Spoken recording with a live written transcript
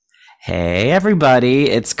Hey everybody,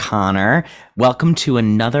 it's Connor. Welcome to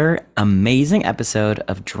another amazing episode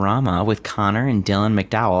of Drama with Connor and Dylan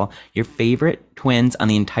McDowell, your favorite twins on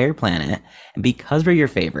the entire planet. And because we're your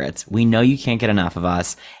favorites, we know you can't get enough of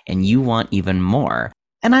us and you want even more.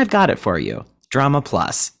 And I've got it for you. Drama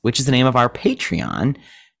Plus, which is the name of our Patreon,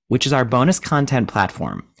 which is our bonus content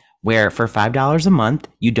platform, where for $5 a month,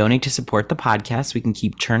 you donate to support the podcast. We can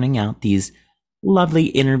keep churning out these lovely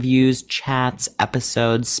interviews, chats,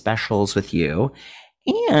 episodes, specials with you.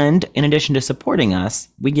 And in addition to supporting us,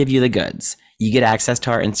 we give you the goods. You get access to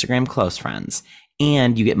our Instagram close friends,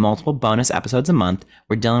 and you get multiple bonus episodes a month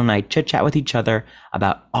where Dylan and I chit chat with each other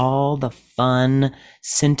about all the fun,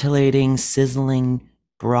 scintillating, sizzling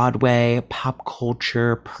Broadway, pop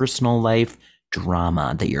culture, personal life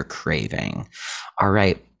drama that you're craving. All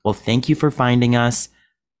right. Well, thank you for finding us.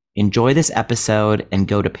 Enjoy this episode and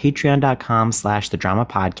go to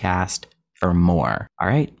patreon.com/thedramapodcast for more. All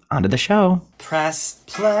right, on to the show. Press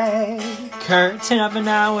play. Curtain of an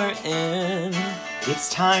hour in.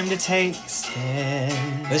 It's time to take a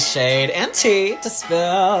spin. The shade and tea to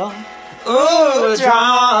spill. Ooh,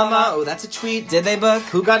 drama. Oh, that's a tweet. Did they book?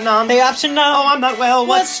 Who got nom? They option no. Oh, I'm not well.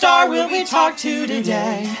 What star will we talk to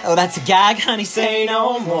today? Oh, that's a gag, honey. Say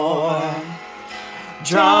no more.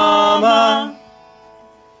 Drama.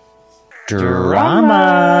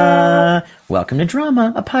 Drama. Welcome to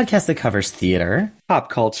Drama, a podcast that covers theater, pop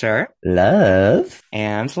culture, love,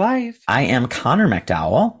 and life. I am Connor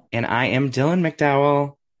McDowell. And I am Dylan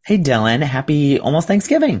McDowell. Hey, Dylan. Happy almost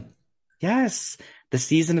Thanksgiving. Yes. The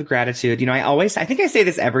season of gratitude. You know, I think I say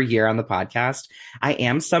this every year on the podcast. I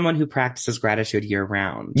am someone who practices gratitude year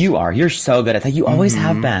round. You are. You're so good at that. You always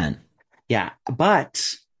have been. Yeah.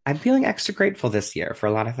 But I'm feeling extra grateful this year for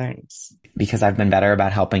a lot of things. Because I've been better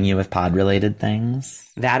about helping you with pod-related things?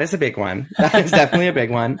 That is a big one. That is definitely a big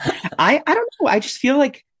one. I don't know. I just feel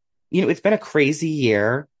like, you know, it's been a crazy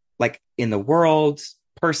year, like in the world,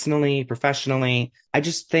 personally, professionally. I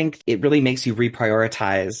just think it really makes you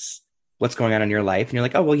reprioritize what's going on in your life. And you're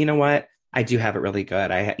like, oh, well, you know what? I do have it really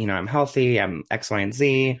good. I'm healthy. I'm X, Y, and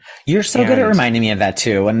Z. You're so good at reminding me of that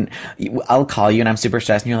too. And I'll call you and I'm super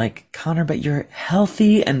stressed and you're like, Connor, but you're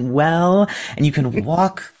healthy and well and you can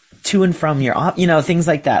walk to and from your, things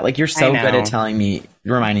like that. Like you're so good at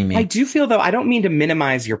reminding me. I do feel though, I don't mean to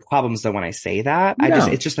minimize your problems though when I say that. No.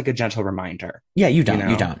 It's just like a gentle reminder. Yeah, you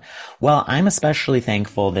don't. Well, I'm especially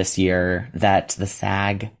thankful this year that the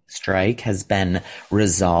SAG strike has been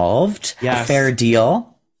resolved. Yes. A fair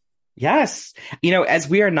deal. Yes. You know, as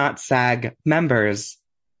we are not SAG members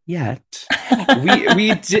yet,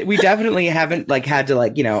 we definitely haven't had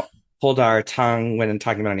to hold our tongue when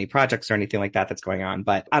talking about any projects or anything like that that's going on.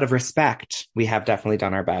 But out of respect, we have definitely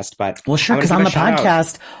done our best. But well, sure, because on the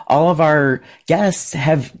podcast, all of our guests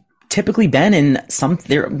have typically been in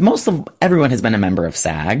everyone has been a member of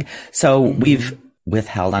SAG. So we've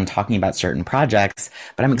withheld on talking about certain projects,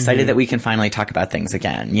 but I'm excited that we can finally talk about things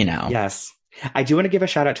again, Yes. I do want to give a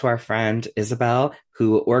shout out to our friend Isabel,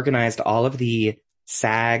 who organized all of the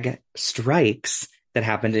SAG strikes that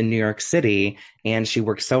happened in New York City. And she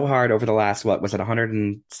worked so hard over the last,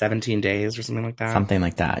 117 days or something like that? Something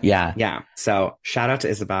like that. Yeah. Yeah. So shout out to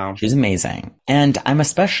Isabel. She's amazing. And I'm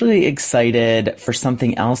especially excited for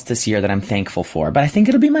something else this year that I'm thankful for, but I think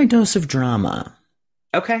it'll be my dose of drama.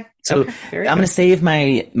 Okay. So I'm going to save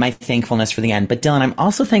my thankfulness for the end. But Dylan, I'm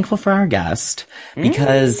also thankful for our guest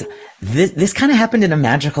because this kind of happened in a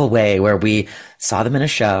magical way where we saw them in a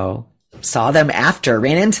show, saw them after,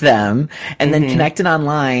 ran into them, and then connected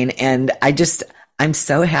online. And I'm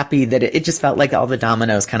so happy that it just felt like all the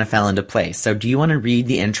dominoes kind of fell into place. So do you want to read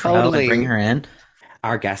the intro and bring her in?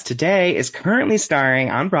 Our guest today is currently starring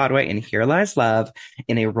on Broadway in Here Lies Love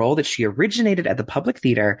in a role that she originated at the Public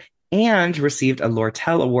Theater and received a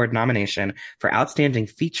Lortel Award nomination for Outstanding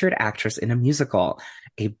Featured Actress in a Musical.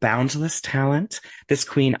 A boundless talent, this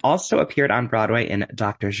queen also appeared on Broadway in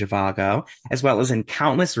Dr. Zhivago, as well as in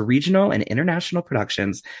countless regional and international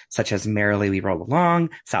productions, such as Merrily We Roll Along,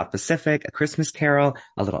 South Pacific, A Christmas Carol,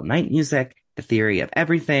 A Little Night Music, The Theory of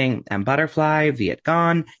Everything, and Butterfly, Viet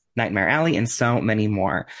Gone, Nightmare Alley, and so many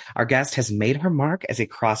more. Our guest has made her mark as a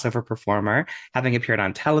crossover performer, having appeared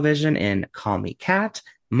on television in Call Me Kat,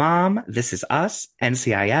 Mom, This Is Us,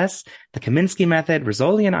 NCIS, The Kaminsky Method,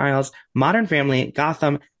 Rizzoli and Isles, Modern Family,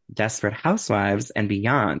 Gotham, Desperate Housewives, and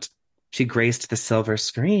beyond. She graced the silver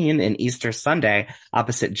screen in Easter Sunday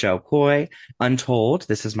opposite Joe Coy, Untold,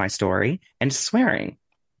 This Is My Story, and Swearing.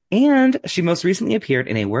 And she most recently appeared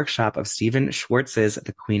in a workshop of Stephen Schwartz's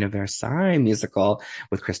The Queen of Versailles musical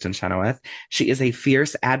with Kristen Chenoweth. She is a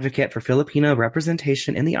fierce advocate for Filipino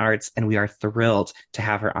representation in the arts, and we are thrilled to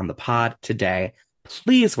have her on the pod today.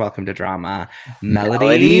 Please welcome to drama,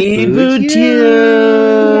 Melody Melody Butiu.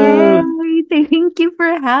 Butiu. Yay! Thank you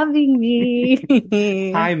for having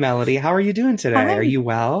me. Hi, Melody. How are you doing today? Are Hi. you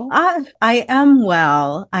well? I am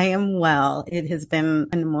well. I am well. It has been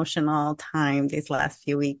an emotional time these last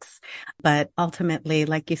few weeks, but ultimately,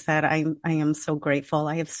 like you said, I am so grateful.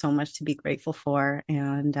 I have so much to be grateful for,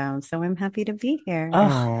 and so I'm happy to be here. Oh,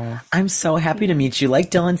 Oh, I'm so happy to meet you.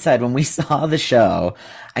 Like Dylan said, when we saw the show,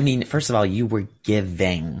 I mean, first of all, you were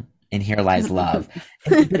giving in Here Lies Love.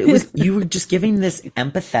 But you were just giving this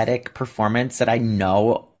empathetic performance that I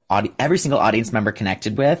know every single audience member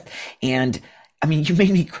connected with. And I mean, you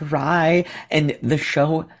made me cry and the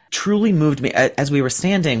show truly moved me. As we were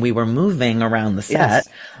standing, we were moving around the set, yes.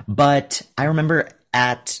 but I remember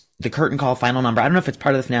at the curtain call final number. I don't know if it's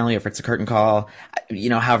part of the finale or if it's a curtain call,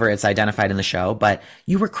 however it's identified in the show, but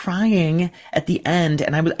you were crying at the end.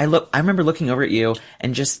 And I remember looking over at you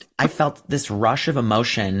and just, I felt this rush of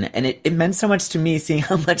emotion and it meant so much to me seeing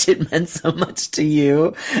how much it meant so much to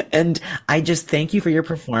you. And I just thank you for your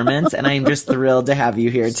performance. And I'm just thrilled to have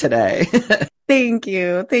you here today. Thank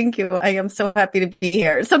you. Thank you. I am so happy to be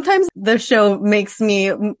here. Sometimes the show makes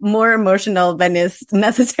me more emotional than is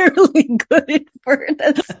necessarily good for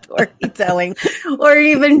the storytelling, or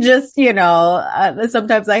even just,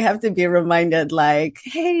 sometimes I have to be reminded like,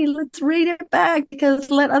 hey, let's read it back because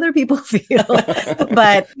let other people feel.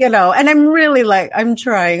 But, and I'm really I'm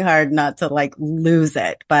trying hard not to lose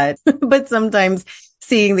it, but, but sometimes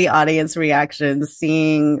seeing the audience reactions,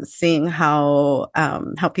 seeing how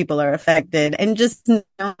people are affected, and just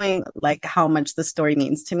knowing how much the story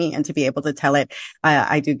means to me, and to be able to tell it,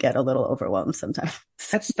 I do get a little overwhelmed sometimes.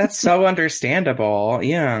 That's so understandable.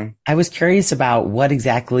 Yeah. I was curious about what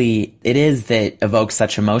exactly it is that evokes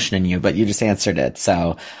such emotion in you, but you just answered it.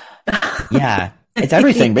 So yeah, it's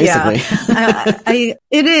everything Yeah, basically.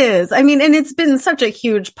 it is. I mean, and it's been such a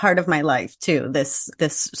huge part of my life too, this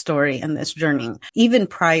story and this journey. Even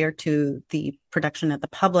prior to the production at the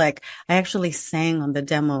public, I actually sang on the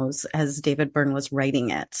demos as David Byrne was writing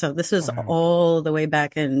it. So this was Wow. all the way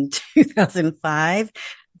back in 2005.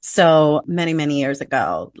 So many, many years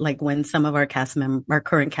ago, like when some of our our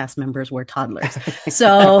current cast members were toddlers.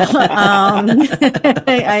 So,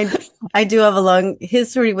 I do have a long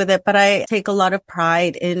history with it, but I take a lot of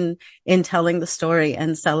pride in telling the story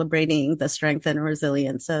and celebrating the strength and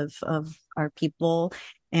resilience of our people.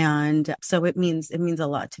 And so it means a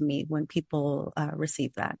lot to me when people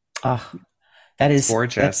receive that. Oh, It's that's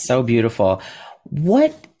gorgeous. so beautiful.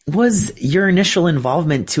 What was your initial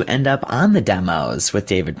involvement to end up on the demos with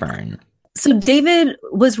David Byrne? So David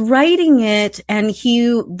was writing it, and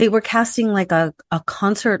they were casting a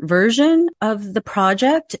concert version of the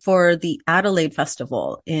project for the Adelaide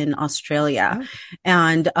Festival in Australia. Oh,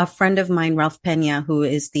 And a friend of mine, Ralph Pena, who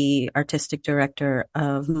is the artistic director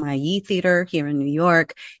of Mayi Theater here in New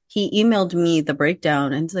York, he emailed me the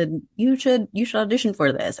breakdown and said, you should audition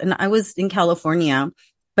for this. And I was in California,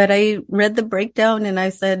 but I read the breakdown and I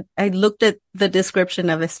looked at the description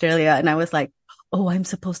of Australia and I was like, oh, I'm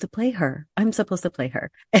supposed to play her. I'm supposed to play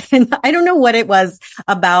her. And I don't know what it was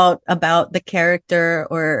about the character,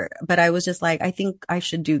 but I was just like, I think I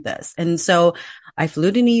should do this. And so I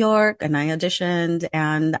flew to New York and I auditioned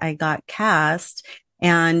and I got cast.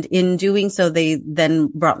 And in doing so, they then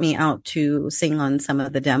brought me out to sing on some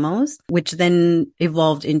of the demos, which then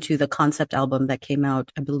evolved into the concept album that came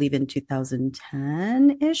out, I believe, in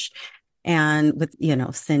 2010-ish. And with,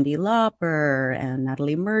 Cyndi Lauper and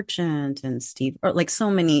Natalie Merchant and Steve, or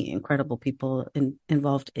so many incredible people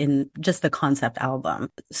involved in just the concept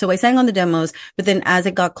album. So I sang on the demos, but then as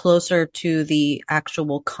it got closer to the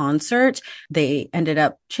actual concert, they ended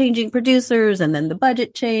up changing producers and then the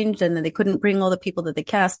budget changed and then they couldn't bring all the people that they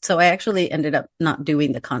cast. So I actually ended up not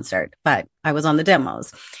doing the concert, but I was on the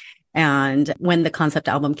demos. And when the concept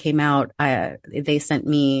album came out, they sent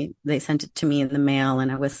it to me in the mail and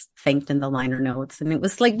I was thanked in the liner notes. And it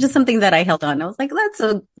was just something that I held on. I was like,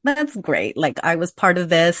 that's great. I was part of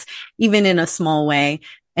this, even in a small way.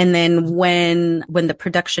 And then when the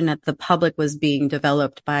production at the public was being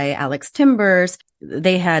developed by Alex Timbers,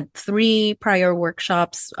 they had 3 prior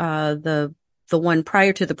workshops. The one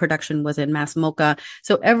prior to the production was in Mass Mocha.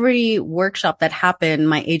 So every workshop that happened,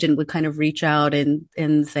 my agent would kind of reach out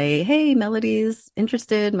and say, hey, Melody's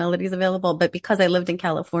interested, Melody's available. But because I lived in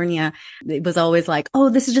California, it was always like, oh,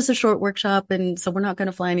 this is just a short workshop. And so we're not going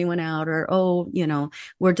to fly anyone out, or, oh,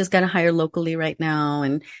 we're just going to hire locally right now.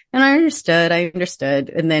 And I understood.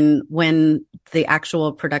 And then when the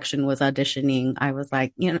actual production was auditioning, I was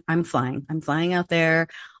like, I'm flying out there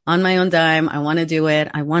on my own dime. I want to do it.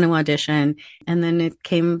 I want to audition. And then it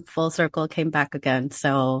came full circle, came back again.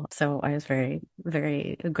 So I was very,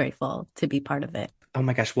 very grateful to be part of it. Oh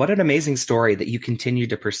my gosh, what an amazing story that you continue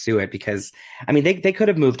to pursue it because, I mean, they could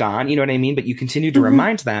have moved on, you know what I mean? But you continue to Mhm.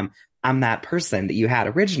 remind them, I'm that person that you had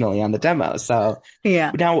originally on the demo. So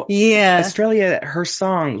Yeah. now, Yeah. Australia, her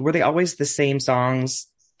songs, were they always the same songs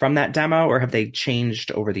from that demo or have they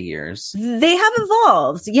changed over the years? They have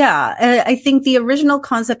evolved. Yeah. I think the original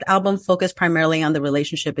concept album focused primarily on the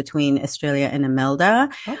relationship between Australia and Imelda.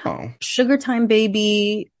 Oh. Sugar Time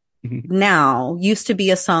Baby now used to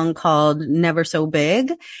be a song called Never So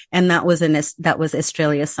Big, and that was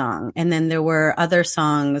Australia's song. And then there were other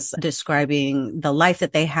songs describing the life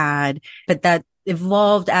that they had, but that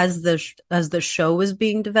evolved as the show was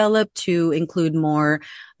being developed to include more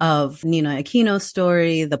of Nina Aquino's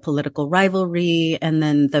story, the political rivalry, and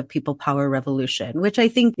then the people power revolution, which I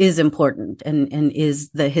think is important and is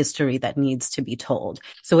the history that needs to be told.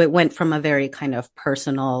 So it went from a very kind of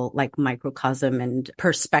personal, like microcosm and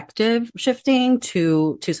perspective shifting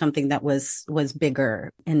to something that was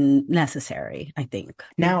bigger and necessary, I think.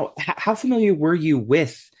 Now, how familiar were you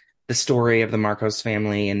with the story of the Marcos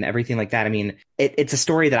family and everything like that? I mean, it's a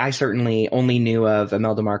story that I certainly only knew of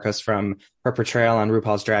Imelda Marcos from her portrayal on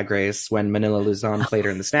RuPaul's Drag Race when Manila Luzon played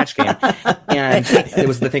her in the Snatch Game. And it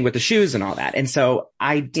was the thing with the shoes and all that. And so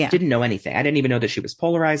I didn't know anything. I didn't even know that she was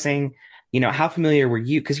polarizing. You know, how familiar were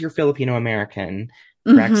you? Because you're Filipino American,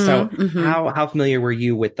 correct? So how familiar were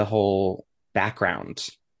you with the whole background?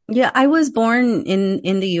 Yeah, I was born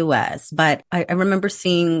in the US, but I remember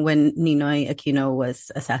seeing when Ninoy Aquino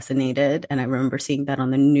was assassinated, and I remember seeing that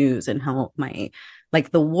on the news and how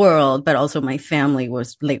like the world, but also my family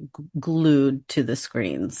was like glued to the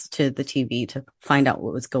screens, to the TV to find out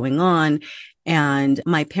what was going on. And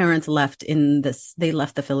my parents they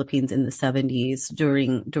left the Philippines in the 70s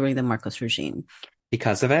during the Marcos regime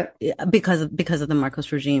Because of it? because of the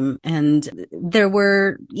Marcos regime. And there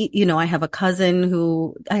were, I have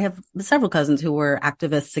several cousins who were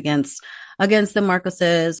activists against the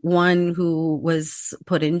Marcoses, one who was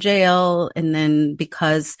put in jail. And then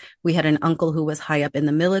because we had an uncle who was high up in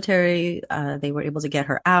the military, they were able to get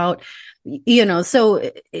her out, so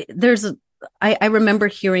I remember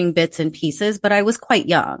hearing bits and pieces, but I was quite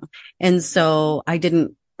young. And so I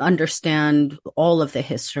didn't understand all of the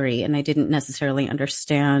history, and I didn't necessarily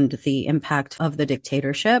understand the impact of the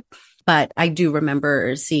dictatorship. But I do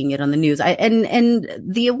remember seeing it on the news. And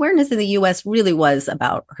the awareness in the US really was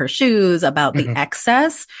about her shoes, about the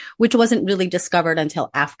excess, which wasn't really discovered until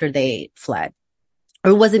after they fled.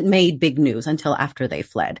 Or wasn't made big news until after they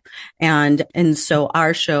fled. And so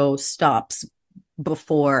our show stops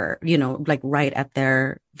before, like right at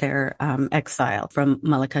their exile from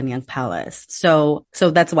Malacanang Palace. So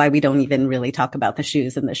that's why we don't even really talk about the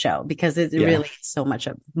shoes in the show, because it's really so much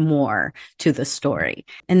more to the story.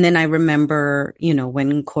 And then I remember,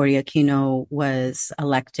 when Cory Aquino was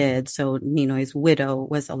elected, so Ninoy's widow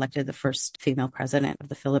was elected the first female president of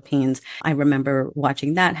the Philippines. I remember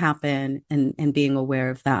watching that happen and being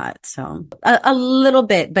aware of that. So a little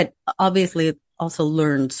bit, but obviously also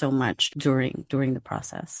learned so much during the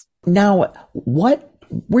process. Now, what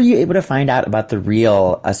were you able to find out about the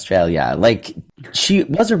real Australia? Like, she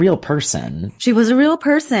was a real person. She was a real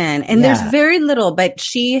person. And there's very little, but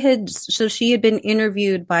she had been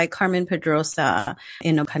interviewed by Carmen Pedrosa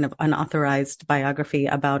in a kind of unauthorized biography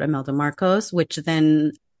about Imelda Marcos, which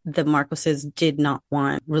then the Marcoses did not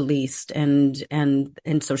want released. And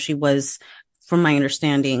so she was, from my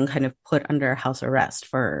understanding, kind of put under house arrest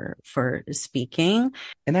for speaking.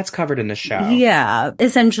 And that's covered in the show. Yeah,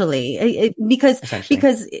 essentially. Because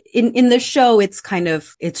in the show, it's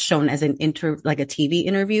shown as like a TV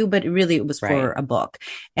interview, but really it was for a book.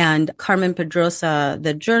 And Carmen Pedrosa,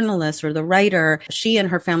 the journalist or the writer, she and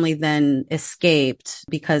her family then escaped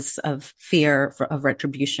because of fear of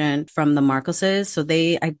retribution from the Marcoses. So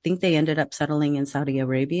I think they ended up settling in Saudi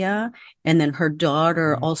Arabia. And then her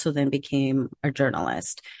daughter also then became a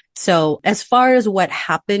journalist. So as far as what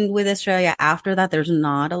happened with Australia after that, there's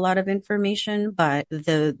not a lot of information, but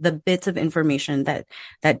the bits of information that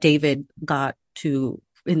David got to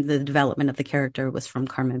in the development of the character was from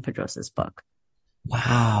Carmen Pedrosa's book.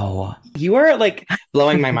 Wow. You are like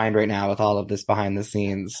blowing my mind right now with all of this behind the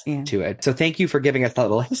scenes to it. So thank you for giving us that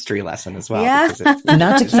little history lesson as well. Yeah.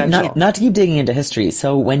 Not to keep digging into history.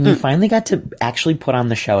 So when you finally got to actually put on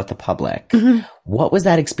the show with the public, what was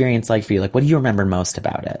that experience like for you? Like, what do you remember most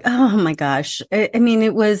about it? Oh my gosh. I mean,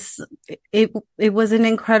 it was an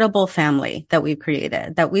incredible family that we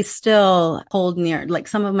created, that we still hold near, like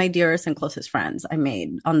some of my dearest and closest friends I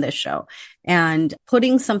made on this show, and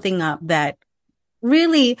putting something up that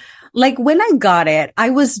really, like when I got it, I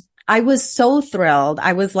was so thrilled.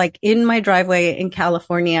 I was like in my driveway in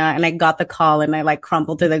California and I got the call and I like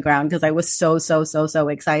crumpled to the ground because I was so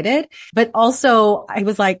excited. But also I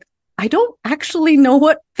was like, I don't actually know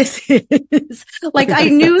what this is. Like I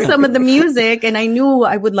knew some of the music and I knew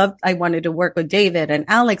I wanted to work with David and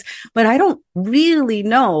Alex, but I don't really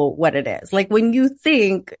know what it is. Like when you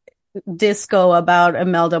think disco about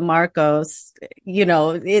Imelda Marcos,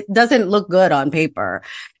 it doesn't look good on paper.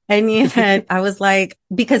 And yet I was like,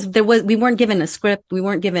 because we weren't given a script. We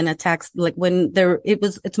weren't given a text. Like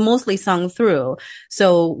it's mostly sung through.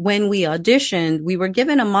 So when we auditioned, we were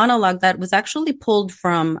given a monologue that was actually pulled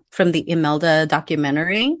from the Imelda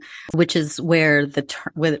documentary, which is where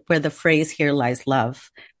the phrase "Here Lies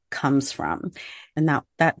Love" comes from. And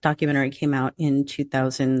that documentary came out in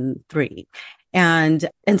 2003. And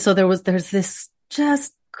so there's this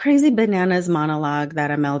just crazy bananas monologue that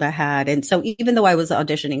Imelda had. And so even though I was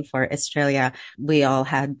auditioning for Australia, we all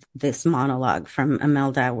had this monologue from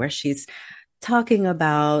Imelda where she's talking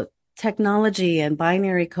about technology and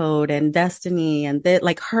binary code and destiny and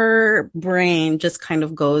like her brain just kind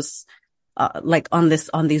of goes like on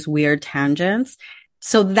these weird tangents.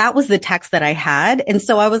 So that was the text that I had. And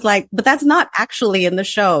so I was like, but that's not actually in the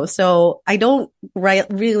show. So I don't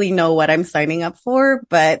really know what I'm signing up for,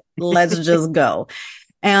 but let's just go.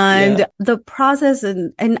 And the process,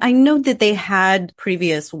 and I know that they had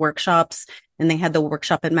previous workshops and they had the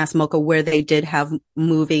workshop at Mass MoCA where they did have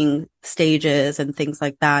moving stages and things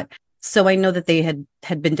like that. So I know that they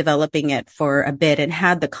had been developing it for a bit and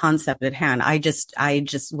had the concept at hand. I just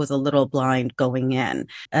was a little blind going in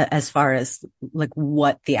as far as like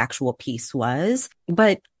what the actual piece was.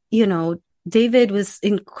 But, David was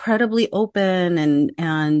incredibly open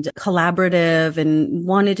and collaborative and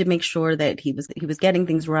wanted to make sure that he was getting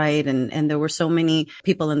things right. And there were so many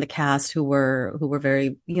people in the cast who were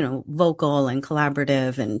very, vocal and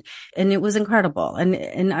collaborative and it was incredible.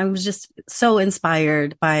 And I was just so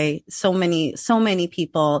inspired by so many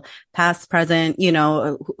people, past, present,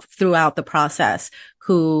 throughout the process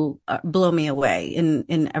who blow me away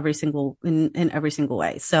in every single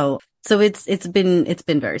way. So it's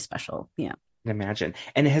been very special. Yeah. I can imagine.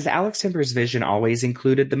 And has Alex Timber's vision always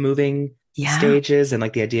included the moving stages and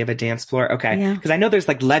like the idea of a dance floor? Okay. Yeah. Because I know there's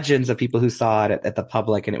like legends of people who saw it at the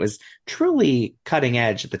public and it was truly cutting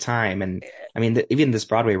edge at the time. And I mean, even this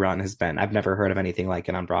Broadway run I've never heard of anything like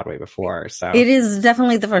it on Broadway before. So it is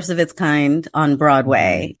definitely the first of its kind on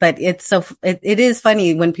Broadway, but it is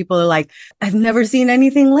funny when people are like, I've never seen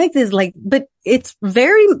anything like this. Like, but it's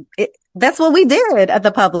that's what we did at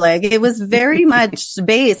the public. It was very much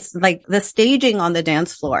based, like the staging on the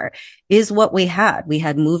dance floor is what we had. We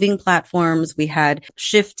had moving platforms. We had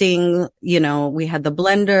shifting, we had the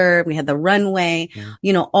blender, we had the runway,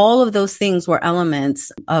 all of those things were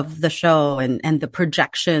elements of the show and the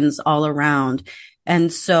projections all around.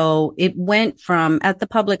 And so it went from at the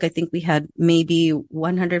public, I think we had maybe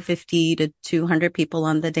 150 to 200 people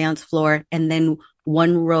on the dance floor and then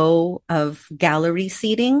one row of gallery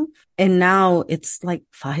seating. And now it's like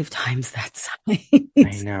 5 times that size.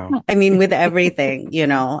 I know. I mean, with everything,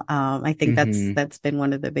 I think that's been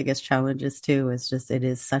one of the biggest challenges too, is just, it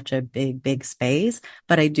is such a big space.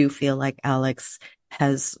 But I do feel like Alex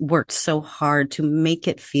has worked so hard to make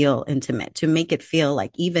it feel intimate, to make it feel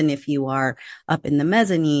like even if you are up in the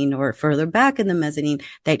mezzanine or further back in the mezzanine,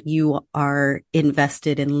 that you are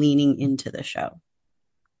invested in leaning into the show.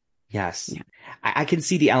 Yes. Yeah. I can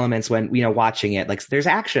see the elements when, watching it, like there's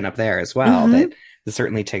action up there as well that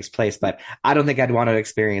certainly takes place, but I don't think I'd want to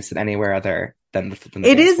experience it anywhere other than the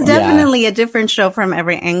it is floor. definitely a different show from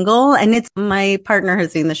every angle. And my partner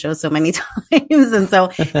has seen the show so many times. And so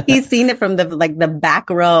he's seen it from the back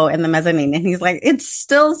row and the mezzanine. And he's like, it's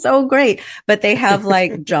still so great. But they have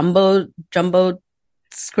like jumbo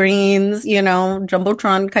screens,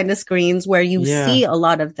 Jumbotron kind of screens where you see a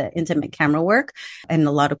lot of the intimate camera work and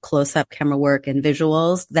a lot of close-up camera work and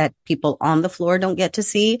visuals that people on the floor don't get to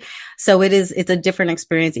see. So it's a different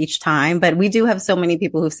experience each time, but we do have so many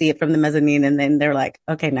people who see it from the mezzanine and then they're like,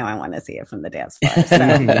 okay, now I want to see it from the dance floor.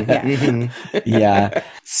 So, yeah.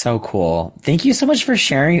 So cool. Thank you so much for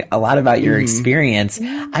sharing a lot about your experience.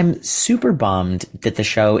 I'm super bummed that the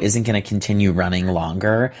show isn't going to continue running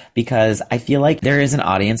longer because I feel like there is an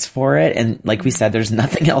audience for it. And like we said, there's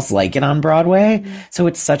nothing else like it on Broadway. So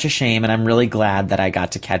it's such a shame. And I'm really glad that I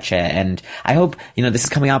got to catch it. And I hope, this is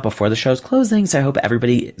coming out before the show's closing. So I hope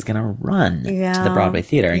everybody is going to run to the Broadway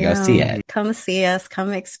theater and go see it. Come see us,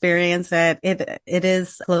 come experience it. It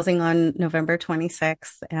is closing on November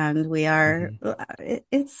 26th and we are,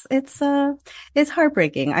 it's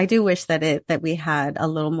heartbreaking. I do wish that we had a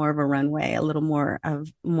little more of a runway, a little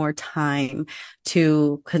more time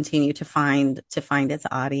to continue to find its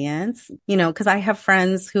audience. Because I have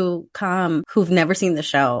friends who've never seen the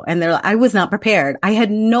show, and they're like, I was not prepared. I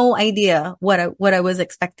had no idea what I was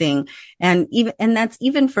expecting, and that's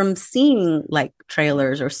even from seeing like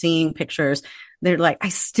trailers or seeing pictures. They're like, I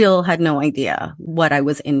still had no idea what I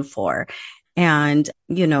was in for. And,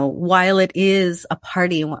 while it is a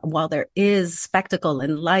party, while there is spectacle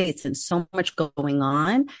and lights and so much going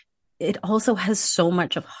on, it also has so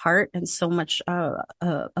much of heart and so much of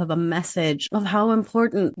a message of how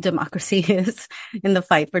important democracy is in the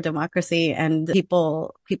fight for democracy, and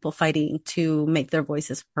people fighting to make their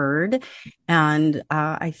voices heard. And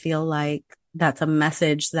I feel like that's a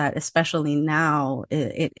message that, especially now,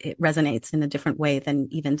 it resonates in a different way than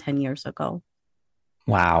even 10 years ago.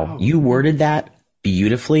 Wow. You worded that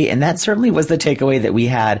beautifully. And that certainly was the takeaway that we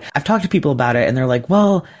had. I've talked to people about it and they're like,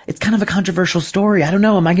 well, it's kind of a controversial story. I don't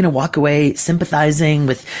know. Am I going to walk away sympathizing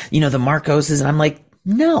with, the Marcoses? And I'm like,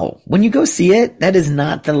 no, when you go see it, that is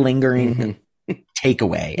not the lingering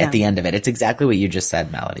takeaway at the end of it. It's exactly what you just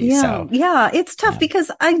said, Melody. Yeah, it's tough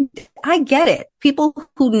because I get it. People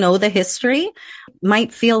who know the history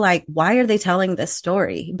might feel like, why are they telling this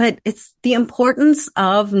story? But it's the importance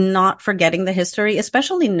of not forgetting the history,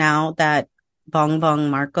 especially now that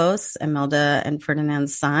Bongbong Marcos, Imelda and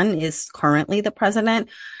Ferdinand's son, is currently the president.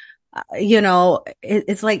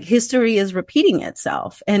 It's like history is repeating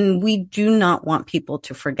itself, and we do not want people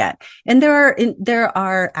to forget. And there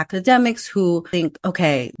are academics who think,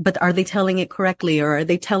 okay, but are they telling it correctly, or are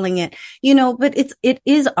they telling it, but it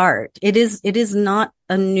is art. It is not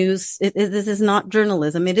a news. This is not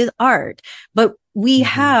journalism. It is art. But we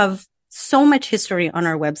have so much history on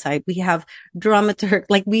our website. We have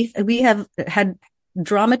we have had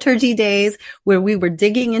dramaturgy days where we were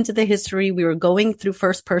digging into the history. We were going through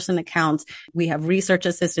first person accounts. We have research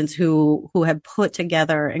assistants who have put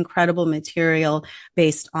together incredible material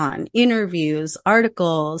based on interviews,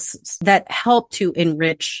 articles that help to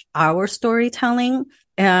enrich our storytelling.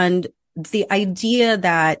 And the idea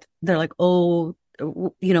that they're like, oh,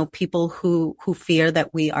 people who fear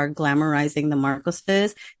that we are glamorizing the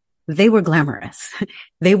Marcoses, they were glamorous.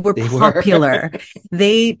 They were popular.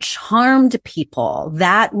 They charmed people.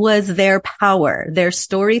 That was their power, their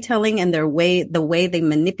storytelling, and the way they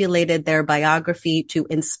manipulated their biography to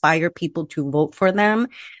inspire people to vote for them.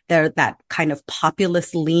 They're that kind of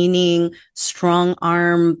populist leaning, strong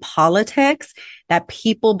arm politics that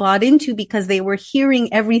people bought into because they were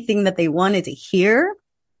hearing everything that they wanted to hear,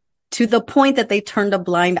 to the point that they turned a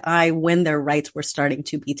blind eye when their rights were starting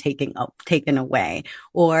to be taken away,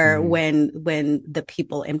 or when the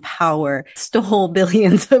people in power stole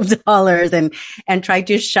billions of dollars and tried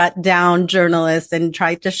to shut down journalists and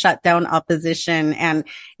tried to shut down opposition and,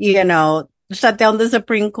 shut down the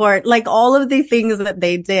Supreme Court, like all of the things that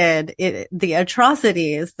they did, the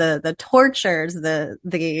atrocities, the tortures,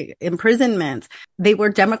 the imprisonments, they were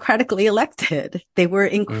democratically elected. They were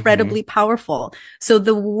incredibly powerful. So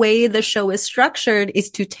the way the show is structured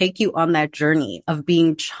is to take you on that journey of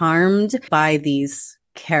being charmed by these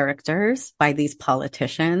characters, by these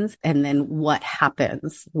politicians, and then what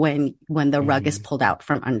happens when the rug is pulled out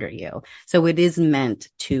from under you. So it is meant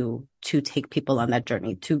to take people on that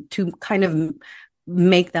journey, to kind of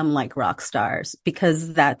make them like rock stars,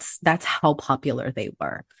 because that's how popular they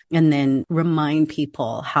were. And then remind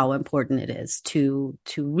people how important it is to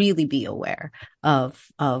really be aware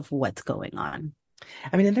of what's going on.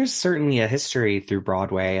 I mean, and there's certainly a history through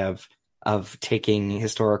Broadway of taking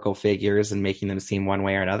historical figures and making them seem one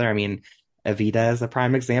way or another. I mean, Evita is a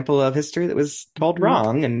prime example of history that was told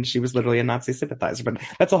wrong, and she was literally a Nazi sympathizer, but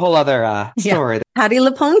that's a whole other story. Yeah. Hattie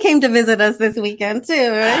Lapone came to visit us this weekend too.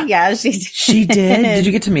 Yeah, she did. Did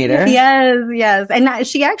you get to meet her? Yes. And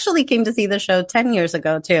she actually came to see the show 10 years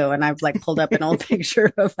ago too. And I've pulled up an old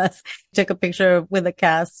picture of us, took a picture with the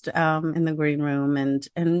cast, in the green room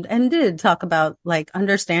and did talk about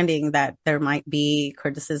understanding that there might be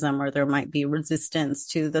criticism or there might be resistance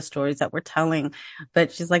to the stories that we're telling.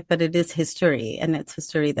 But she's like, but it is history, and it's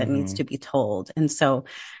history that needs to be told. And so,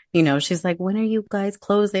 she's like, when are you guys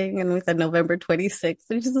closing? And we said November 26th.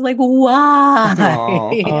 And she's like,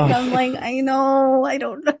 why? And I'm like, I know, I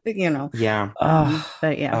don't know, Yeah.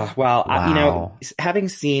 But yeah. Well, wow. Having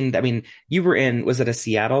seen, I mean, you were in, was it a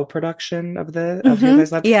Seattle production of Here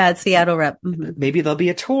Lies Love? Yeah, it's Seattle rep. Maybe there'll be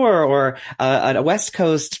a tour or a West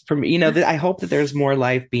Coast from, I hope that there's more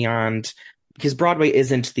life beyond, because Broadway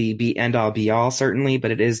isn't the end all be all, certainly,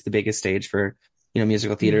 but it is the biggest stage for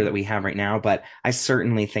musical theater that we have right now. But I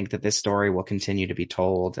certainly think that this story will continue to be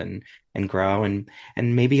told and grow, and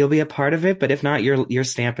maybe you'll be a part of it. But if not, your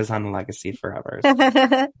stamp is on the legacy forever.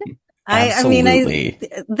 I mean, Absolutely.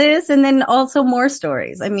 this, and then also more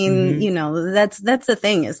stories. I mean, Hmm. that's the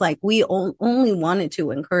thing. It's like we only wanted to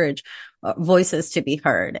encourage voices to be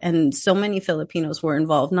heard. And so many Filipinos were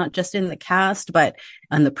involved, not just in the cast, but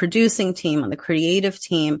on the producing team, on the creative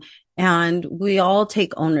team. And we all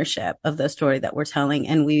take ownership of the story that we're telling.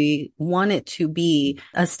 And we want it to be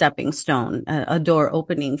a stepping stone, a door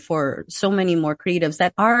opening for so many more creatives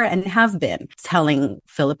that are and have been telling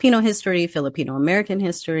Filipino history, Filipino American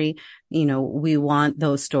history. We want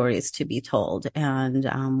those stories to be told, and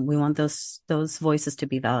we want those voices to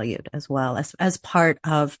be valued as well as part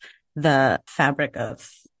of the fabric of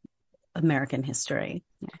American history.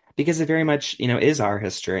 Because it very much, is our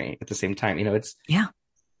history at the same time. Yeah.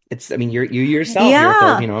 I mean, you yourself, you're a Yeah.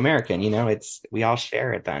 Filipino American, we all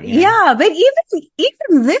share it then. Yeah, but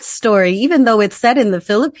even this story, even though it's set in the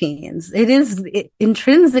Philippines, it is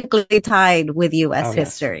intrinsically tied with U.S. Oh, yes.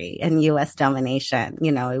 history and U.S. domination.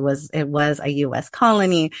 It was a U.S.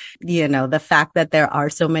 colony. The fact that there are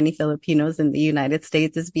so many Filipinos in the United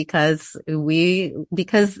States is because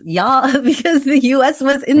because the U.S.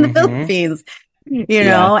 was in the Hmm. Philippines.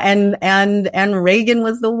 Yeah. And Reagan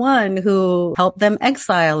was the one who helped them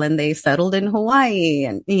exile, and they settled in Hawaii,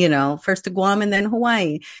 and, first to Guam and then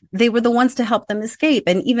Hawaii. They were the ones to help them escape.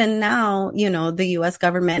 And even now, the US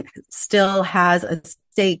government still has a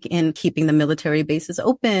stake in keeping the military bases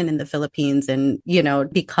open in the Philippines. And,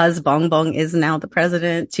 because Bongbong is now the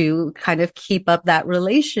president, to kind of keep up that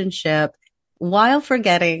relationship while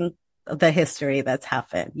forgetting the history that's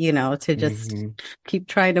happened, to just Hmm. keep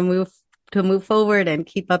trying to move forward and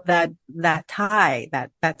keep up that tie,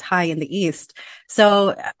 that tie in the East.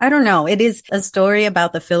 So I don't know. It is a story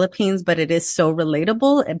about the Philippines, but it is so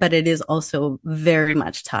relatable, but it is also very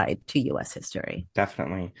much tied to U.S. history.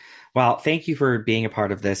 Definitely. Well, thank you for being a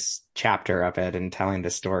part of this chapter of it and telling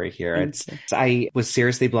this story here. Thank you. I was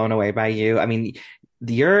seriously blown away by you. I mean,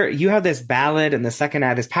 you have this ballad in the second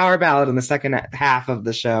half, this power ballad in the second half of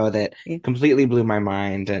the show that Yeah. completely blew my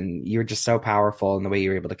mind. And you're just so powerful in the way you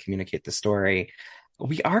were able to communicate the story.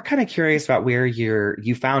 We are kind of curious about where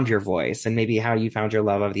you found your voice and maybe how you found your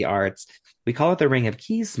love of the arts. We call it the Ring of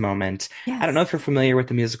Keys moment. Yes. I don't know if you're familiar with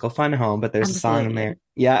the musical Fun Home, but there's a song in Absolutely. there.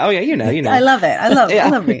 Yeah. Oh, yeah. You know. I love it. I Yeah.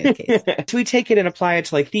 love Ring of Keys. So we take it and apply it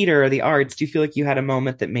to like theater or the arts. Do you feel like you had a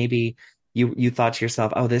moment that maybe you thought to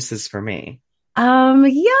yourself, oh, this is for me?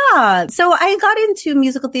 Yeah. So I got into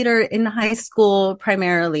musical theater in high school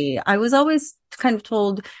primarily. I was always kind of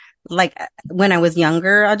told, like, when I was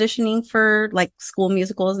younger, auditioning for like school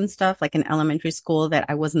musicals and stuff, like in elementary school, that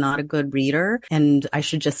I was not a good reader and I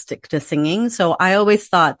should just stick to singing. So I always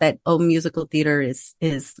thought that, musical theater is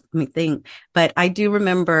my thing. But I do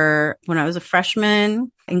remember when I was a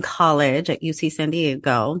freshman in college at UC San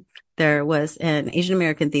Diego, there was an Asian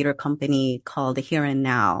American theater company called the Here and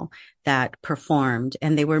Now that performed,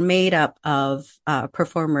 and they were made up of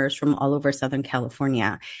performers from all over Southern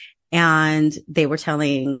California. And they were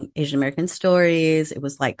telling Asian American stories. It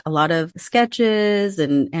was like a lot of sketches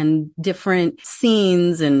and different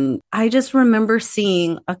scenes. And I just remember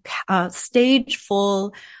seeing a stage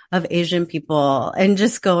full of Asian people and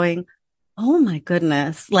just going, oh my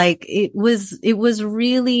goodness. Like it was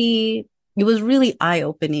really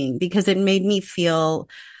eye-opening, because it made me feel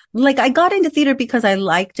like I got into theater because I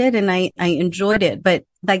liked it and I enjoyed it. But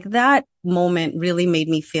like that moment really made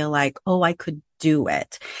me feel like, oh, I could do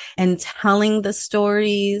it. And telling the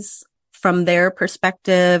stories from their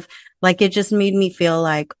perspective, like it just made me feel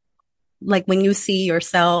like when you see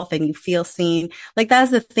yourself and you feel seen, like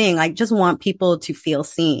that's the thing. I just want people to feel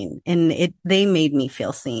seen, and they made me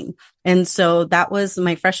feel seen. And so that was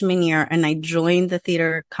my freshman year, and I joined the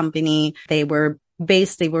theater company. They were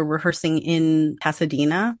rehearsing in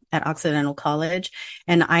Pasadena at Occidental College.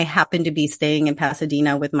 And I happened to be staying in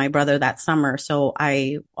Pasadena with my brother that summer. So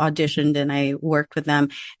I auditioned and I worked with them.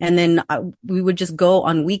 And then we would just go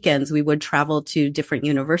on weekends. We would travel to different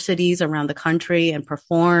universities around the country and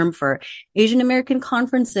perform for Asian American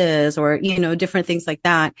conferences or, different things like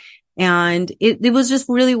that. And it was just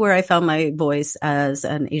really where I found my voice as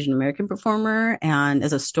an Asian American performer and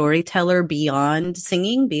as a storyteller beyond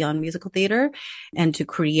singing, beyond musical theater, and to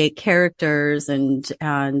create characters and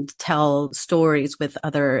tell stories with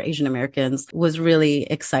other Asian Americans was really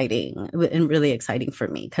exciting and really exciting for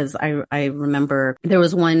me. Cause I remember there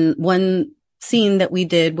was one scene that we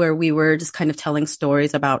did where we were just kind of telling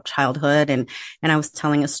stories about childhood, and I was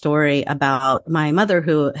telling a story about my mother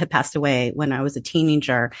who had passed away when I was a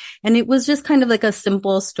teenager. And it was just kind of like a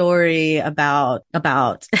simple story about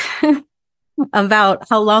about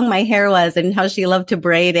how long my hair was and how she loved to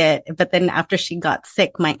braid it. But then after she got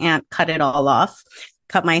sick, my aunt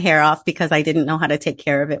cut my hair off because I didn't know how to take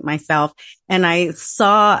care of it myself. And I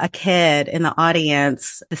saw a kid in the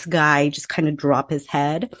audience, this guy just kind of drop his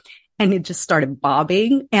head and it just started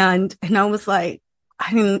bobbing. And I was like,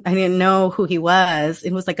 I didn't know who he was.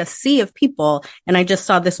 It was like a sea of people. And I just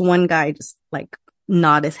saw this one guy just like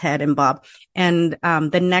nod his head and bob. And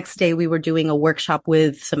the next day we were doing a workshop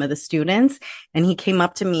with some of the students, and he came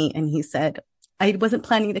up to me and he said, I wasn't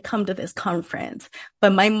planning to come to this conference,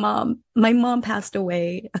 but my mom passed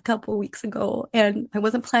away a couple of weeks ago and I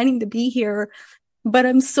wasn't planning to be here, but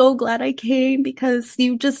I'm so glad I came because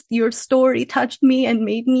your story touched me and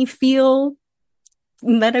made me feel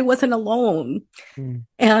that I wasn't alone.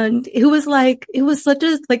 And it was such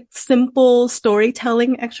a like simple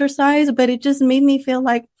storytelling exercise, but it just made me feel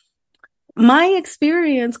like my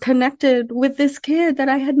experience connected with this kid that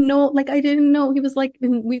I didn't know. He was like,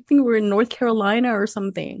 we think we were in North Carolina or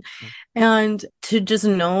something. And to just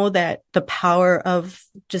know that the power of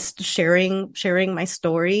just sharing my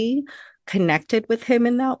story connected with him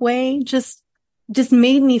in that way just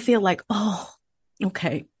made me feel like, oh,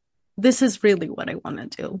 okay, this is really what I want to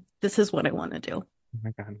do. This is what I want to do. Oh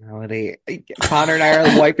my God, Melody. Connor and I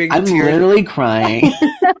are wiping I'm tears. literally crying.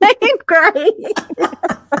 I'm crying.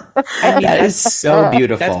 I mean, That is so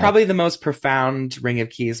beautiful. That's probably the most profound Ring of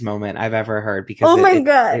Keys moment I've ever heard because oh my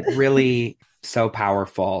God. it really so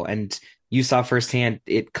powerful. And you saw firsthand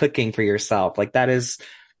it clicking for yourself. Like that is,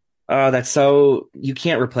 that's so, you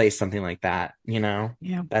can't replace something like that, you know?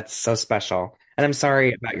 Yeah. That's so special. And I'm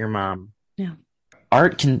sorry about your mom. Yeah.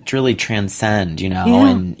 Art can really transcend,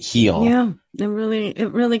 and heal. Yeah, it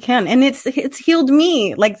really can. And it's healed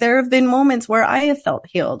me. Like there have been moments where I have felt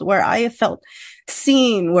healed, where I have felt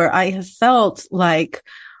seen, where I have felt like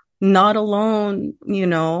not alone,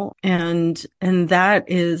 and that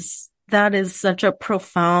is such a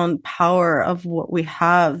profound power of what we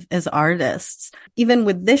have as artists. Even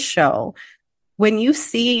with this show, when you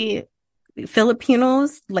see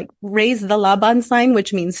Filipinos like raise the laban sign,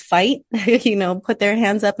 which means fight, put their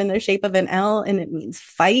hands up in the shape of an L and it means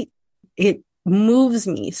fight. It moves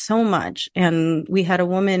me so much. And we had a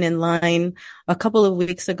woman in line a couple of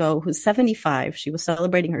weeks ago who's 75. She was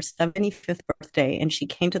celebrating her 75th birthday and she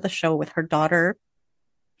came to the show with her daughter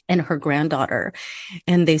and her granddaughter.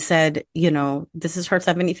 And they said, this is her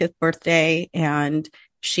 75th birthday and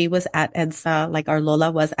she was at EDSA, like our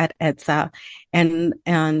Lola was at EDSA.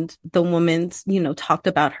 And the woman, talked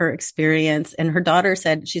about her experience. And her daughter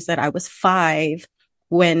said, I was 5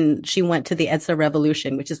 when she went to the EDSA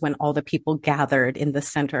Revolution, which is when all the people gathered in the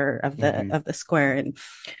center of the square.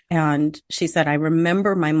 And she said, I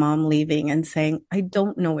remember my mom leaving and saying, I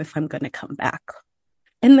don't know if I'm going to come back.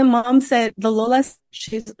 And the mom said, the Lola,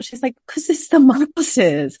 she's like, because it's the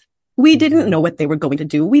Marcoses. We didn't know what they were going to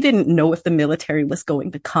do. We didn't know if the military was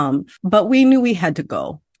going to come, but we knew we had to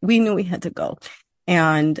go.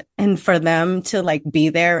 And for them to like be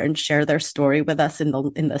there and share their story with us in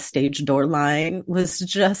the stage door line was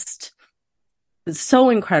just so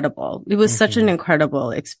incredible. It was such an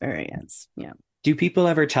incredible experience. Yeah. Do people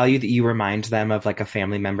ever tell you that you remind them of like a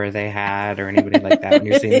family member they had or anybody like that when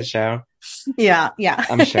you're seeing the show? Yeah.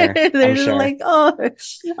 I'm sure. They're just like, oh,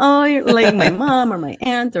 like my mom or my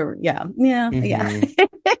aunt or yeah.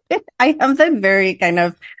 I have that very kind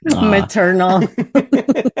of maternal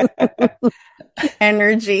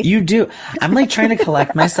energy. You do. I'm like trying to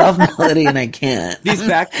collect myself, Melody, and I can't.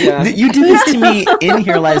 You do this to me in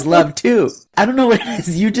Here Lies Love too. I don't know what it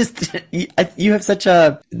is. You have such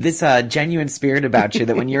this genuine spirit about you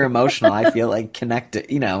that when you're emotional, I feel like connected.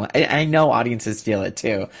 I know audiences feel it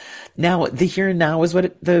too. Now, the Here and Now is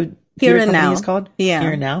what the Here and company Now is called. Yeah.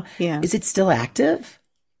 Here and Now. Yeah. Is it still active?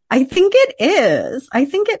 I think it is.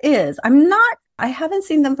 I haven't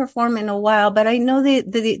seen them perform in a while, but I know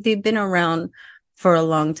they've been around for a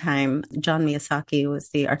long time. John Miyazaki was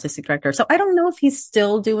the artistic director. So I don't know if he's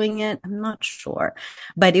still doing it. I'm not sure,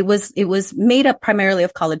 but it was made up primarily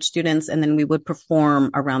of college students. And then we would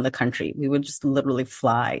perform around the country. We would just literally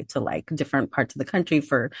fly to like different parts of the country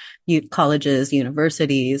for colleges,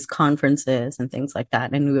 universities, conferences, and things like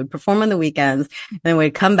that. And we would perform on the weekends and then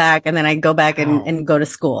we'd come back and then I'd go back and go to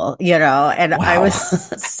school, and I was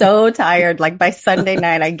so tired. Like by Sunday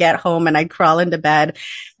night, I get home and I crawl into bed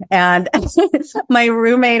and my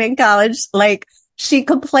roommate in college, like she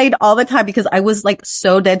complained all the time because I was like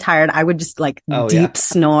so dead tired. I would just like Oh, yeah. deep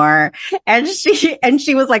snore. And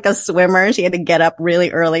she was like a swimmer. She had to get up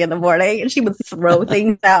really early in the morning and she would throw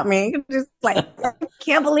things at me. Just like, I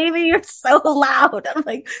can't believe it. You're so loud. I'm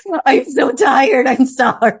like, I'm so tired. I'm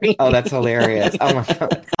sorry. Oh, that's hilarious. Oh my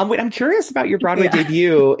God. Wait, I'm curious about your Broadway Yeah.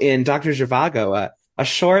 debut in Dr. Zhivago, a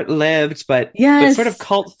short-lived but sort of Yes.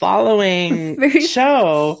 cult following Very.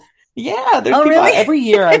 show. Yeah, there's Oh, people really? every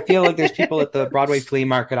year. I feel like there's people at the Broadway flea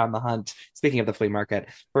market on the hunt. Speaking of the flea market,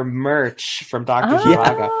 for merch from Dr.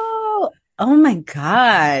 Zhivago. Oh my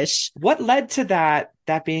gosh. What led to that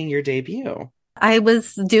being your debut? I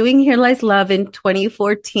was doing Here Lies Love in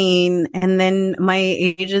 2014, and then my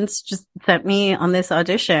agents just sent me on this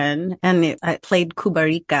audition, and I played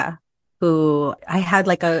Kubarica, who I had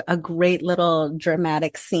like a great little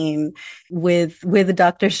dramatic scene with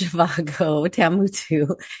Dr. Zhivago,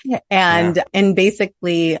 Tamutu. Yeah. And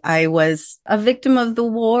basically I was a victim of the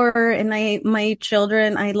war and I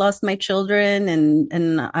lost my children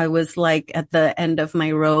and I was like at the end of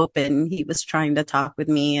my rope and he was trying to talk with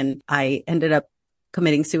me and I ended up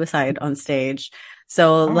committing suicide on stage.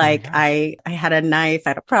 So Oh my like gosh. I had a knife,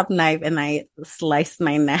 I had a prop knife and I sliced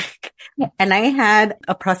my neck and I had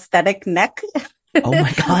a prosthetic neck. Oh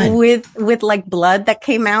my God. with like blood that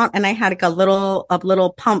came out and I had like a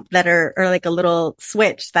little pump or like a little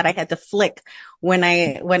switch that I had to flick when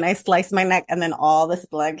I sliced my neck and then all this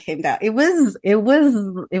blood came down. It was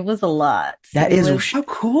a lot. That It is was, How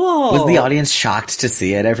cool. Was the audience shocked to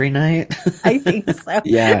see it every night? I think so.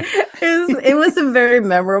 Yeah. It was a very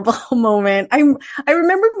memorable moment. I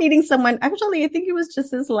remember meeting someone, actually, I think it was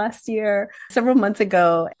just this last year, several months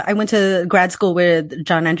ago. I went to grad school with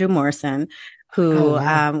John Andrew Morrison, who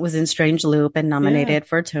wow. was in Strange Loop and nominated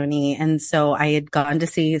for a Tony. And so I had gone to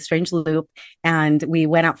see Strange Loop and we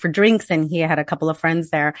went out for drinks and he had a couple of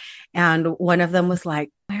friends there. And one of them was like,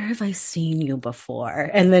 where have I seen you before?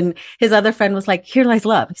 And then his other friend was like, Here Lies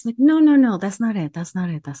Love. He's like, no, that's not it. That's not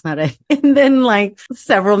it. That's not it. And then like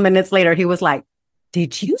several minutes later, he was like,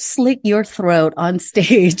 did you slit your throat on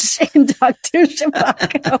stage in Dr.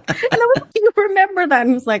 Zhivago? And I was like, you remember that?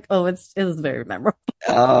 And he was like, oh, it was very memorable.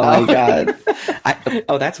 Oh my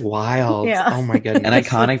God. That's wild. Yeah. Oh my goodness. An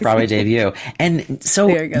iconic Broadway debut. And so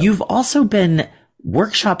There you go. you've also been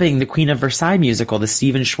workshopping the Queen of Versailles musical, the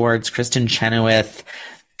Stephen Schwartz, Kristen Chenoweth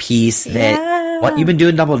piece that you've been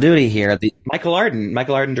doing double duty here. Michael Arden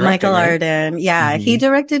directed. Michael Right? Arden. Yeah. He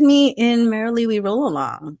directed me in Merrily We Roll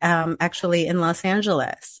Along, actually in Los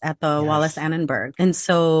Angeles at the Wallace Annenberg. And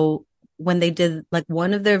so when they did like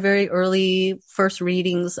one of their very early first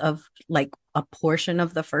readings of like a portion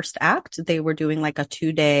of the first act, they were doing like a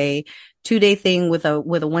two-day thing with a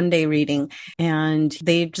 1-day reading. And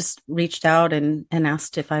they just reached out and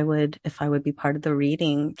asked if I would be part of the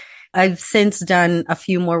reading. I've since done a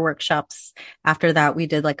few more workshops. After that, we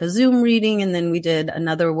did like a Zoom reading and then we did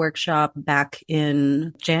another workshop back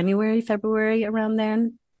in January, February around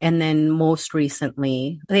then. And then most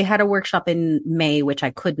recently, they had a workshop in May, which I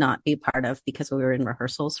could not be part of because we were in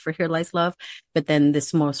rehearsals for Here Lies Love. But then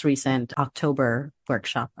this most recent October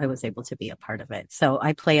workshop, I was able to be a part of it. So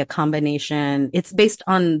I play a combination. It's based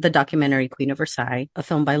on the documentary Queen of Versailles, a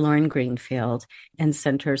film by Lauren Greenfield, and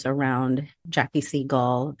centers around Jackie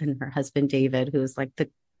Seagull and her husband, David, who's like the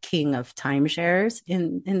king of timeshares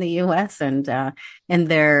in the US and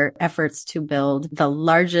their efforts to build the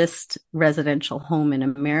largest residential home in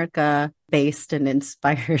America based on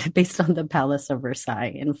the Palace of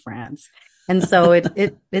Versailles in France. And so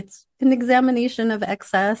it's an examination of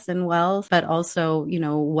excess and wealth, but also,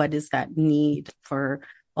 what is that need for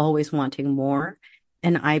always wanting more?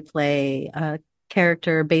 And I play a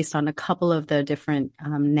character based on a couple of the different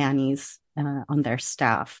nannies on their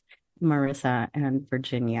staff, Marissa and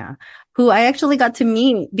Virginia, who I actually got to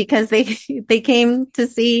meet because they came to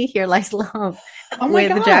see Here Lies Love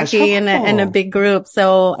with Jackie and a big group.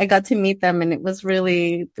 So I got to meet them and it was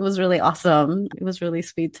really awesome. It was really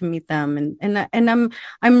sweet to meet them. And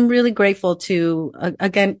I'm really grateful to,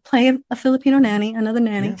 again, play a Filipino nanny, another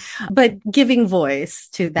nanny, but giving voice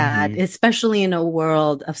to that, especially in a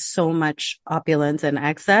world of so much opulence and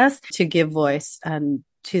excess, to give voice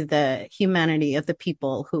to the humanity of the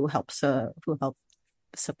people who help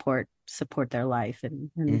support their life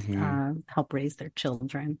and help raise their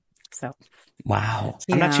children. So, wow,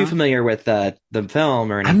 I'm not too familiar with the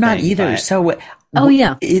film or anything. I'm not either. But... So,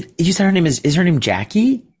 you said her name is her name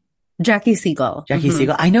Jackie? Jackie Seagull. Jackie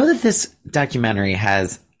Seagull. I know that this documentary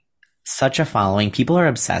has such a following. People are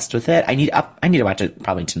obsessed with it. I need to watch it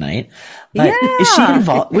probably tonight. But is she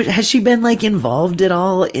involved? Has she been like involved at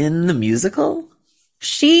all in the musical?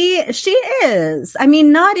 She is. I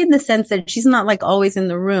mean, not in the sense that she's not like always in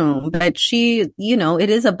the room, but it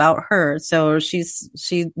is about her. So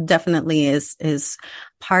she definitely is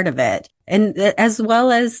part of it. And as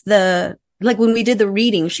well as like when we did the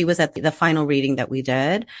reading, she was at the final reading that we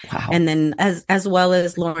did. Wow. And then as well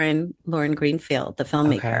as Lauren Greenfield, the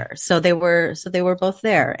filmmaker. Okay. So they were both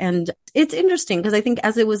there. And it's interesting because I think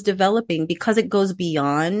as it was developing, because it goes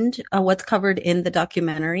beyond what's covered in the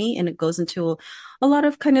documentary, and it goes into a lot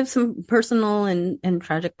of kind of some personal and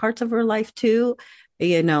tragic parts of her life too.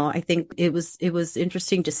 I think it was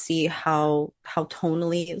interesting to see how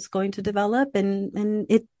tonally it was going to develop, and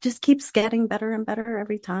it just keeps getting better and better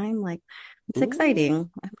every time. Like, it's Ooh. exciting.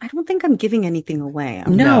 I don't think I'm giving anything away.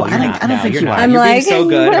 No, you're I not. don't think You're you not. are. I'm You're being like- so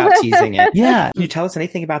good about teasing it. Yeah. Can you tell us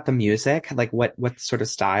anything about the music? Like what sort of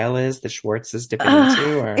style is that Schwartz is dipping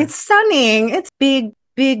into? Or It's stunning. It's big,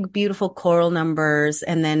 beautiful choral numbers.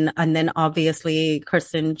 And then obviously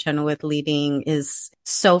Kristen Chenoweth leading is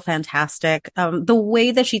so fantastic. The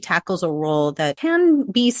way that she tackles a role that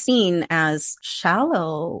can be seen as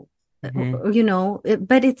shallow,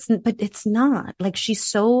 but it's not. Like, she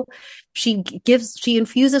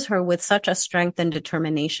infuses her with such a strength and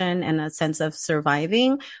determination and a sense of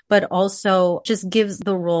surviving, but also just gives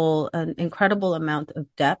the role an incredible amount of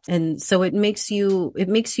depth. And so it makes you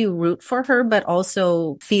root for her, but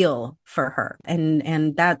also feel for her.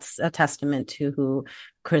 And that's a testament to who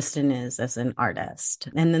Kristen is as an artist.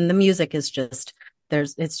 And then the music is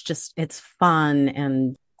it's fun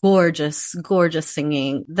and gorgeous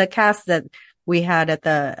singing. The cast that we had at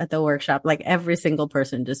the workshop, like every single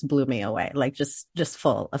person just blew me away, like just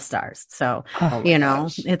full of stars. So, Oh my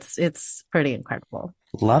gosh. it's pretty incredible.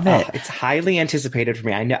 Love it. It's highly anticipated for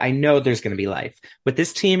me. I know there's going to be life. With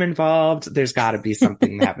this team involved, there's got to be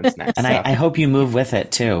something that happens next. And I hope you move with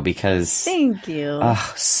it too, because Thank you.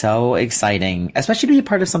 so exciting, especially to be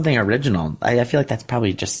part of something original. I feel like that's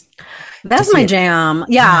probably just That's my jam.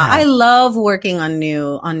 Yeah, I love working on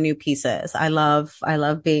new pieces. I love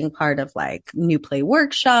being part of like new play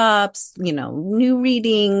workshops, new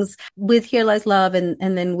readings. With Here Lies Love and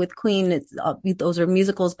then with Queen, those are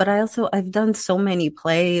musicals, but I've done so many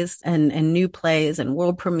plays and new plays and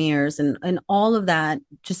world premieres and all of that.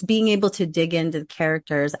 Just being able to dig into the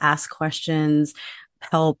characters, ask questions,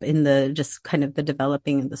 help in the just kind of the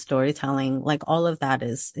developing and the storytelling, like all of that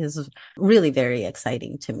is really very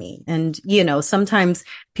exciting to me. And sometimes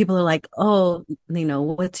people are like, oh,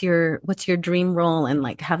 what's your dream role, and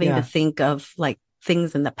like having to think of like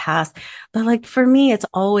things in the past. But like for me, it's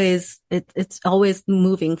always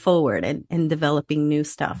moving forward and developing new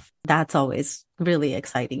stuff. That's always really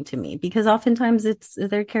exciting to me, because oftentimes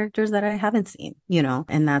they're characters that I haven't seen,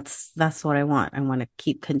 and that's what I want. I want to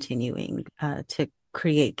keep continuing to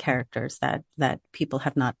create characters that people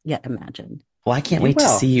have not yet imagined. Well, I can't You wait to will.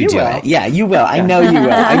 see you You do will. it. Yeah, you will. I know you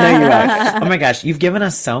will. I know you will. Oh my gosh, you've given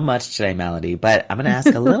us so much today, Melody, but I'm going to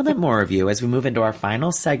ask a little bit more of you as we move into our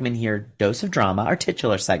final segment here, Dose of Drama, our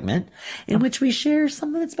titular segment, in which we share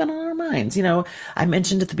something that's been on our minds. I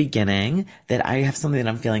mentioned at the beginning that I have something that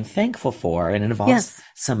I'm feeling thankful for, and it involves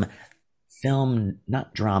some film,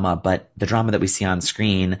 not drama, but the drama that we see on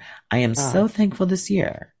screen. I am so thankful this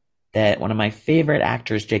year that one of my favorite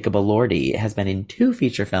actors, Jacob Elordi, has been in 2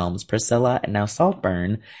 feature films, Priscilla and now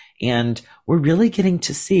Saltburn, and we're really getting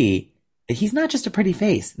to see that he's not just a pretty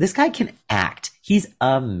face. This guy can act. He's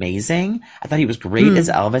amazing. I thought he was great as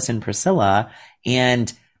Elvis in Priscilla,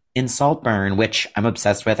 and in Saltburn, which I'm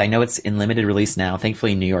obsessed with. I know it's in limited release now.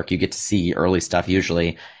 Thankfully, in New York, you get to see early stuff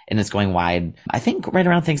usually, and it's going wide, I think, right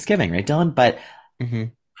around Thanksgiving, right, Dylan? But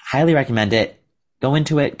highly recommend it. Go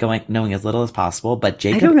into it knowing as little as possible, but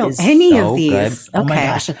Jacob I don't know is any so of these. good. Oh my Okay.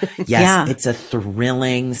 gosh. Yes, Yeah. it's a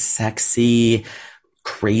thrilling, sexy,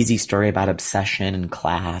 crazy story about obsession and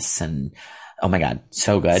class, and oh my God,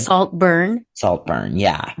 so good. Saltburn.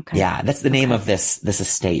 Yeah. Okay. Yeah, that's the name of this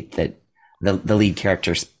estate that the lead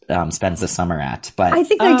character spends the summer at. But I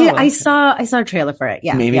think I did. I saw a trailer for it.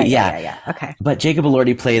 Yeah. Maybe, Yeah. Okay. But Jacob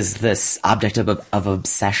Elordi plays this object of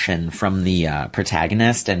obsession from the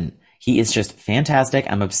protagonist, and he is just fantastic.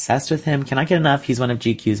 I'm obsessed with him. Cannot get enough. He's one of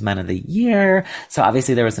GQ's Men of the Year. So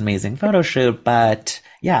obviously there was an amazing photo shoot, but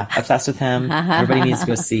yeah, obsessed with him. Everybody needs to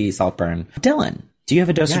go see Saltburn. Dylan, do you have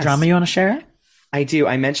a dose of drama you want to share? I do.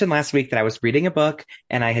 I mentioned last week that I was reading a book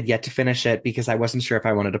and I had yet to finish it because I wasn't sure if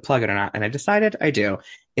I wanted to plug it or not. And I decided I do.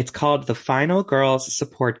 It's called The Final Girls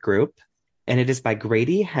Support Group, and it is by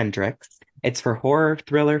Grady Hendrix. It's for horror,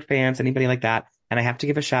 thriller fans, anybody like that. And I have to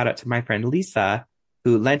give a shout out to my friend Lisa,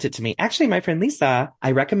 who lent it to me. Actually, my friend Lisa,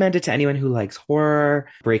 I recommend it to anyone who likes horror,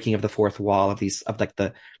 breaking of the fourth wall of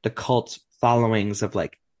the cult followings of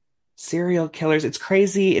like serial killers. It's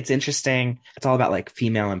crazy. It's interesting. It's all about like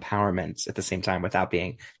female empowerment at the same time without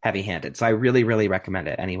being heavy-handed. So I really, really recommend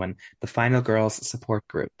it. Anyone, the Final Girls Support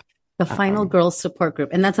Group. The Final Um, Girls Support Group.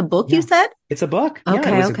 And that's a book you yeah, said? it's a book. Yeah, it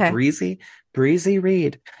Okay, was a okay. breezy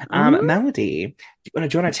read. Um, Melody, do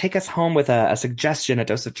you want to take us home with a suggestion, a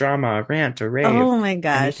dose of drama, a rant, a rave, oh my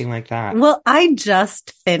gosh. anything like that? Well, I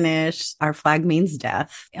just finished Our Flag Means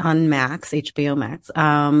Death on Max, HBO Max.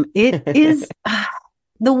 It is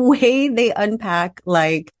the way they unpack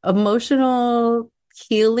like emotional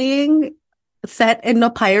healing set in a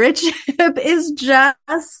pirate ship is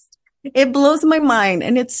just it blows my mind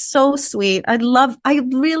and it's so sweet. I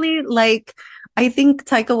really like, I think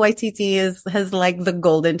Taika Waititi has like the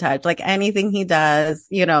golden touch, like anything he does,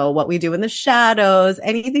 you know, What We Do in the Shadows,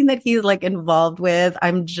 anything that he's like involved with, I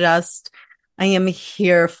am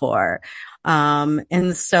here for.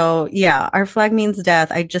 And so, yeah, Our Flag Means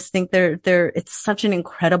Death. I just think it's such an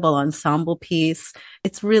incredible ensemble piece.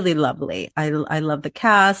 It's really lovely. I love the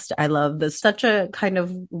cast. I love such a kind of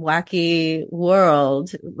wacky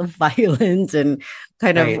world, violent and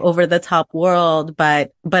kind of Right. over the top world.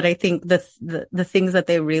 But I think the things that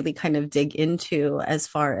they really kind of dig into as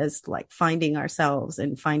far as like finding ourselves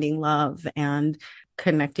and finding love and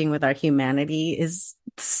connecting with our humanity is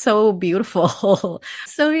so beautiful.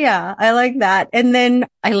 So yeah, I like that. And then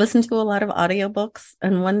I listen to a lot of audiobooks,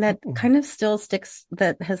 and one that kind of still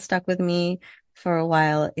that has stuck with me for a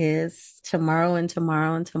while is Tomorrow and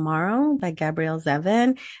Tomorrow and Tomorrow by Gabrielle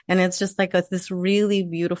Zevin. And it's just like this really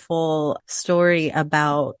beautiful story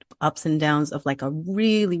about ups and downs of like a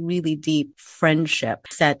really, really deep friendship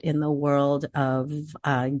set in the world of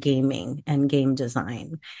gaming and game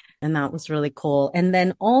design. And that was really cool. And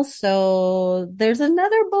then also there's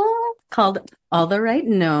another book called All the Right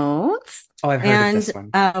Notes. Oh, I've heard of And this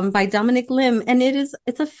one. by Dominic Lim, and it's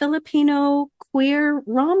a Filipino queer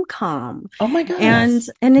rom-com. Oh my And goodness.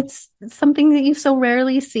 it's something that you so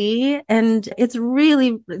rarely see, and it's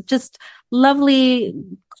really just lovely,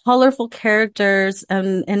 colorful characters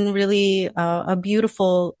and really a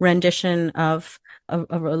beautiful rendition of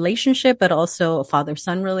a relationship, but also a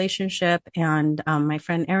father-son relationship. And my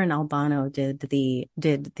friend Erin Albano did the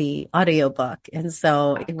audiobook. And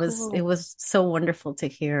so Oh, it cool. was so wonderful to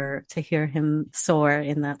hear him soar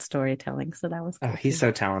in that storytelling. So that was Oh, cool he's too.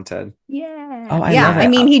 so talented. Yeah. Oh, I Yeah. love I it.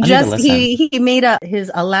 mean, I need to listen. he made his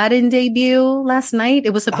Aladdin debut last night.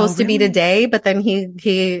 It was Oh, supposed to be really? today, but then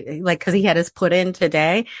he like, cause he had his put in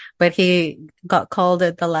today, but he got called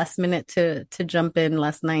at the last minute to jump in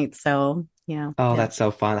last night. So yeah. Oh, Yeah. that's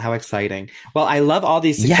so fun. How exciting. Well, I love all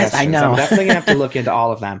these Yes, I suggestions. I'm know. definitely gonna have to look into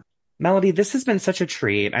all of them. Melody, this has been such a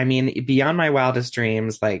treat. I mean, beyond my wildest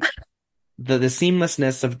dreams, like the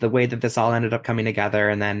seamlessness of the way that this all ended up coming together,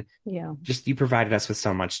 and then Yeah. just you provided us with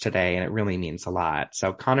so much today, and it really means a lot.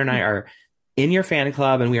 So Connor and I are in your fan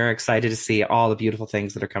club, and we are excited to see all the beautiful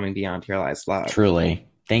things that are coming beyond Here Lies Love. Truly.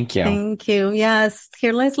 Thank you. Thank you. Yes.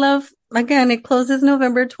 Here Lies Love. Again, it closes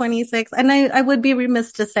November 26th. And I would be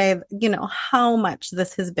remiss to say, you know, how much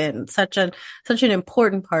this has been such an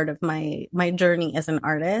important part of my journey as an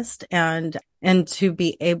artist and to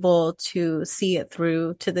be able to see it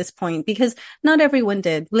through to this point, because not everyone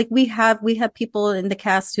did. Like we have people in the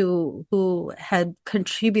cast who had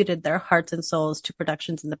contributed their hearts and souls to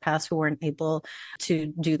productions in the past who weren't able to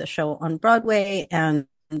do the show on Broadway. And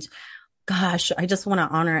gosh, I just want to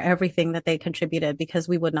honor everything that they contributed, because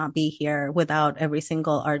we would not be here without every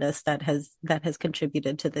single artist that has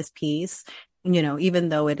contributed to this piece. You know, even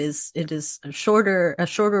though it is a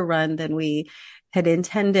shorter run than we had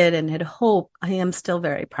intended and had hoped, I am still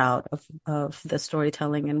very proud of the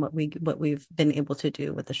storytelling and what we've been able to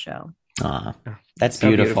do with the show. Aw, that's So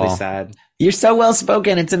beautifully beautiful. said. You're so well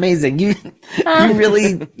spoken. It's amazing.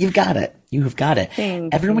 You've got it. You have got it.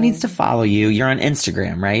 Thank Everyone needs to you. follow you. You're on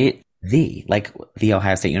Instagram, right? Like the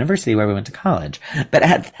Ohio State University where we went to college, but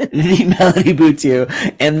at the Melody Butiu.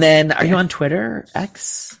 And then are you on Twitter,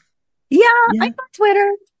 X? Yeah, Yeah. I'm on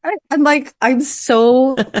Twitter. I'm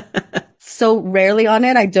so rarely on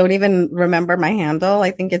it. I don't even remember my handle. I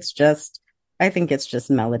think it's just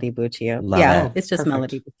Melody Butiu. Love Yeah, it. Oh, it's just perfect.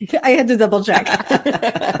 Melody Butiu. I had to double check.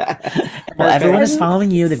 Well, everyone is Perfect. I'm following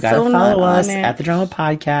you. They've got to so not follow on us it. at the Drama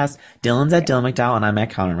Podcast. Dylan's at Yeah. Dylan McDowell and I'm at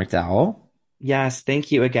Connor McDowell. Yes,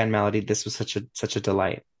 thank you again, Melody. This was such a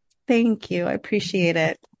delight. Thank you. I appreciate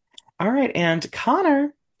it. All right, and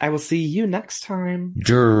Connor, I will see you next time.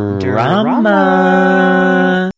 Drama. Drama.